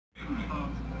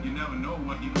never know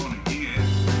what you're gonna get.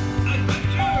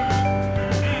 Adventure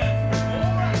and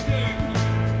more acting.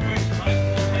 Which type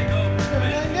will take over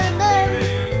this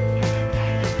series?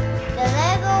 The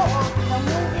Lego of the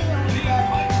movie on the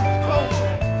cogo.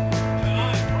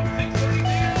 Tonight from 6:30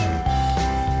 p.m.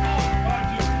 on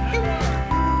Cartoon Network.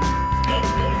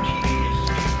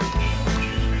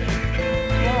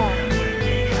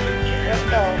 Let's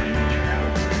go.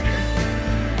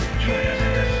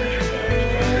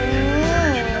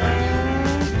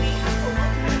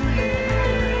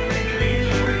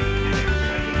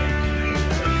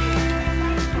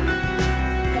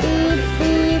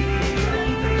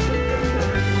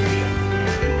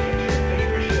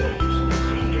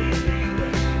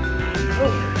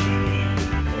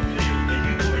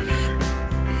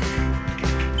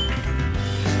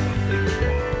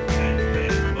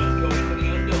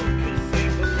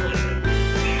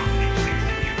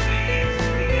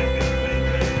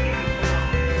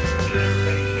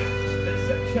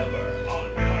 September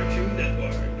on Cartoon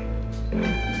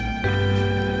Network.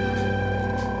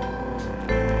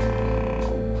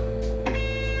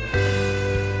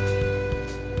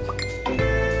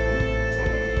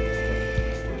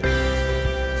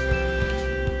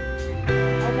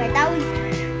 Okay, that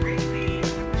was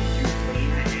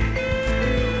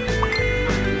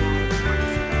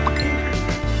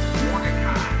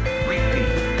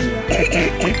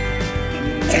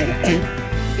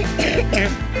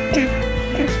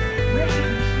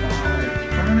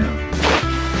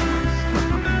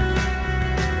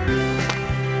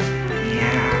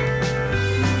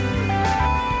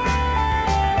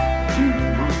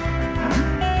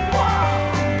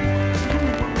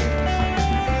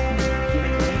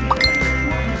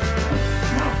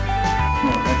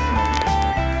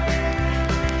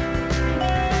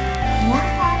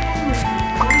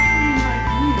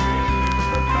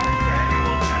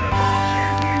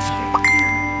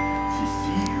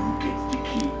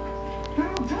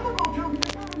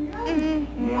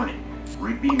Warning,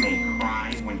 Rigby may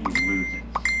cry when he loses.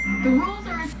 The rules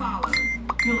are as follows.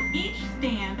 You'll each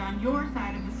stand on your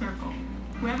side of the circle.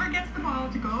 Whoever gets the ball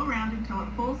to go around until it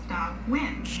full stop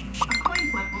wins. A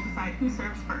coin flip will decide who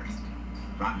serves first.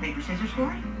 Rock, paper, scissors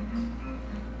for it?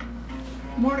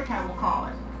 Mordecai will call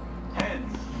it.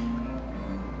 Heads.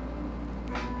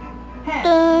 Heads.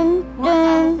 dun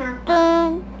Mordecai will dun serve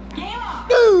dun. first. Game on!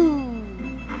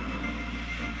 Boom!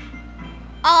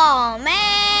 Oh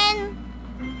man!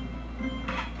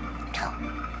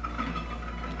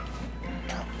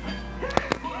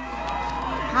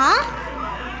 Huh?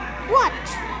 What?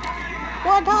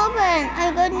 What happened?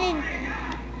 I got it.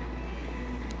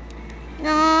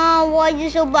 No, why you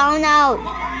so bound out?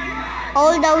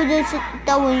 All that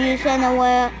was you sent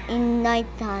away in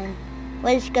nighttime.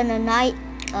 Well, it's gonna night.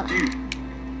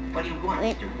 What do you want,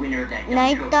 Wait. Mr. Winner? That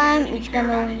Nighttime, don't it's care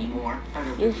about gonna anymore?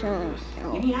 do some.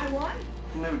 You mean I won?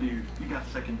 No, dude, you got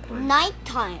second place.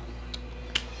 Nighttime.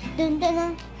 Dun, dun,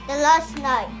 dun. The last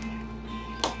night.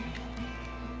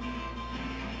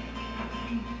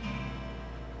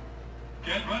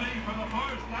 Get ready for the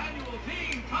first annual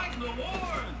Teen Titan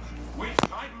Awards. Which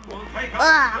Titan will take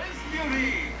Ah. home this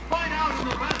beauty? Find out in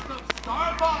the best of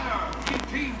Starfire. Can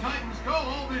Teen Titans go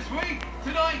all this week?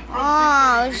 Tonight from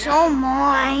Oh, 6:30 so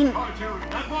mine. Cartoon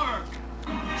Network.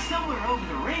 Somewhere over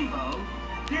the rainbow,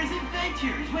 there's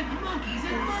adventures with monkeys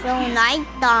and monkeys. So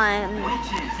nighttime.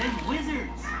 Witches and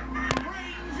wizards.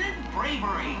 Brains and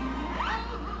bravery.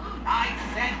 I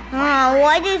said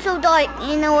Why is it so dark?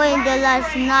 In a way, the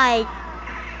last night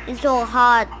is so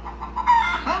hot.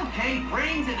 okay,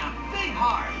 brains and a big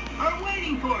heart are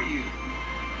waiting for you.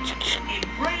 In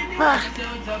brand new Ah,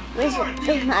 episodes of this is Dorothy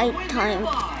the and the nighttime.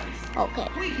 Wizard of Oz. Okay.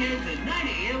 Weekends at 9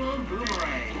 a.m. on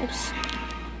Boomerang. Oops.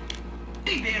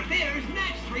 Big Bear Bears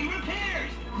match 3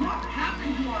 repairs. What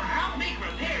happened to our house? Make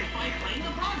repairs by playing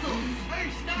the puzzles. Earn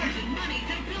stars and money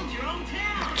to build your own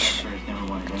town. Bears never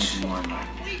wanted anything more in life.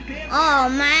 Big Bear Oh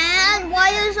man, why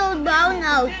are you so down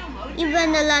out?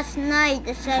 Even the last night,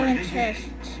 the 7 test.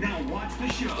 Now watch the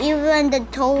show. Even the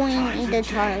towing in the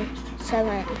time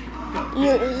 7.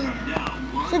 You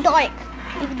so dark.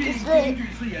 If this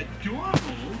Dangerously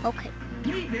adorable. okay.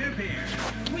 Big Bear Bears.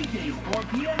 Weekdays 4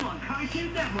 p.m. on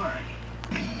Cartoon Network.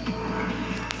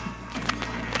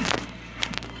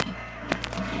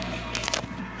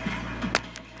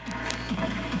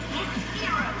 It's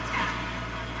hero time.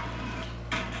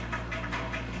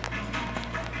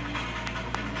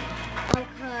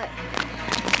 Okay.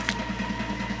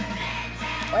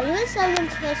 Why the 7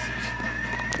 test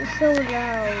is so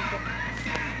loud?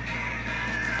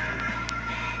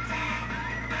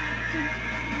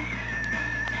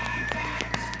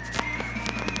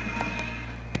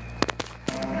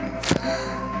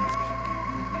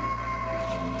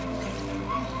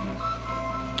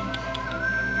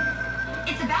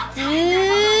 It's about time you're on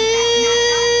that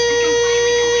mascot. I can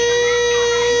finally complete the mascot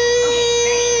run. Okay,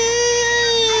 ready?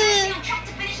 Are you on track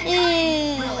to finish in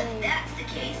time? Well, if that's the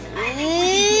case, I think we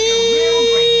can take a little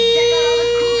break to check out all the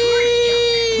cool tourist junk.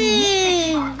 We need to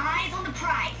keep our eyes on the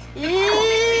prize. The cool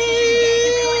mystery teacher's day to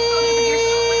collect photos of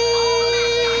yourself with all the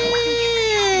mascots.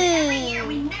 Because every year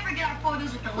we never get our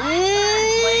photos with the last bird.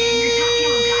 When you're talking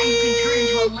to a guy who can turn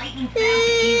into a lightning-fast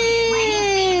alien. Lightning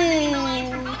speed doesn't mean the lines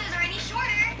for photos are any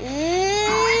shorter.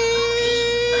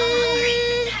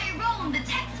 Tyrone, the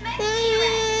Tex-Mex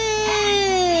T-Rex.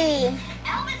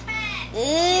 Elvis fan.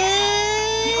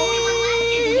 The only one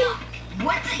left is Yuck.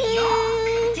 What's a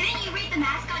Yuck? Didn't you read the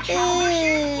mascot travel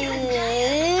brochure? You just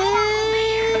adorable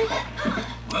bear.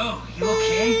 Whoa, you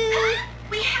okay? Huh?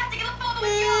 We have to get a photo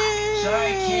with Yuck.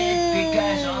 Sorry, kid. Big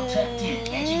guy's all tucked in.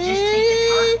 Can't you just take the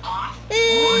tarp off?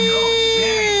 Oh, no. It's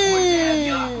very important to have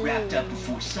Yock wrapped up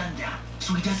before sundown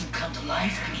so he doesn't come to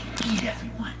life and eat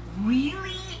everyone.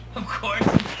 Really? Of course.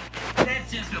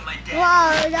 That's just what my dad...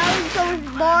 Wow, that was so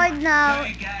bored now.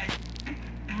 Sorry, guys.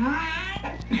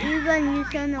 Even you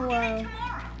send the world.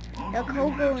 The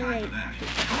cogo lake. You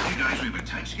guys, we've been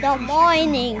tight The schedules.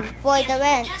 morning for the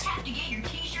event. Just have to get your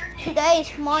t-shirt and Today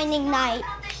is morning night.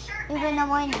 about this shirt. Even the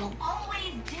morning. You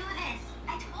always do this.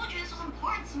 I told you this was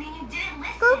important to me and you didn't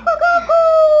listen. Go, go, go,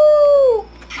 go!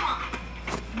 Come on.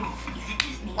 Whoa, is it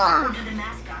just me Ah. or do the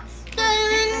mascots?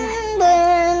 Dun,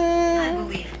 I dun.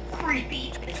 believe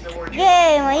creepy is the word.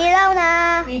 Yay, may ilaw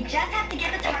na. We just have to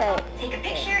get the tarp Okay. up, take a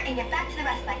picture, and get back to the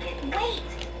rest bucket. Wait!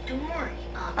 Don't worry.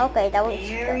 Okay, that was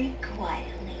Very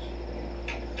quietly.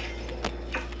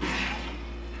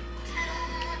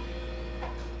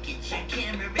 Get your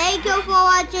camera ready. Thank you for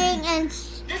watching and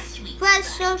The sweet press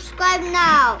subscribe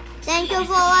now. Thank you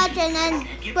for watching and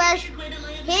press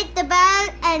hit the bell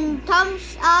and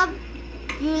thumbs up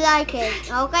if you like it.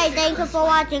 Okay, thank you for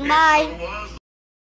watching. Bye.